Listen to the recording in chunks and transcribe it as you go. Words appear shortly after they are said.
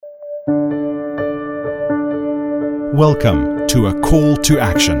Welcome to A Call to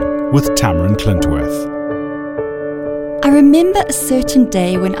Action with Tamarin Clintworth. I remember a certain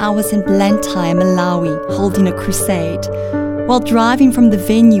day when I was in Blantyre, Malawi, holding a crusade. While driving from the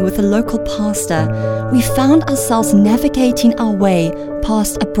venue with a local pastor, we found ourselves navigating our way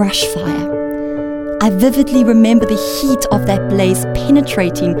past a brush fire. I vividly remember the heat of that blaze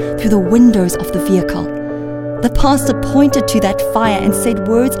penetrating through the windows of the vehicle. The pastor pointed to that fire and said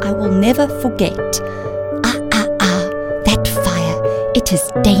words I will never forget. That fire, it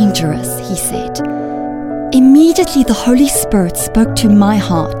is dangerous, he said. Immediately the Holy Spirit spoke to my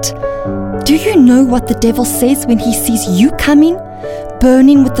heart. Do you know what the devil says when he sees you coming,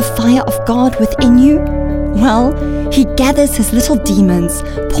 burning with the fire of God within you? Well, he gathers his little demons,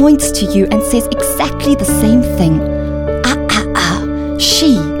 points to you and says exactly the same thing.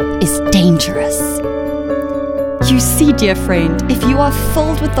 She is dangerous. You see, dear friend, if you are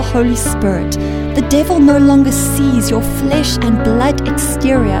filled with the Holy Spirit, the devil no longer sees your flesh and blood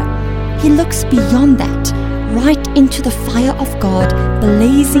exterior. He looks beyond that, right into the fire of God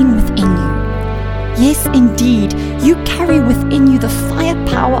blazing within you. Yes, indeed, you carry within you the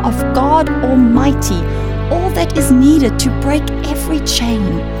firepower of God Almighty, all that is needed to break every chain.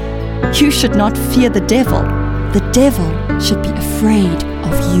 You should not fear the devil. The devil should be afraid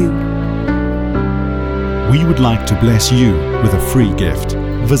of you. We would like to bless you with a free gift.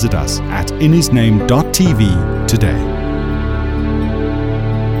 Visit us at inhisname.tv today.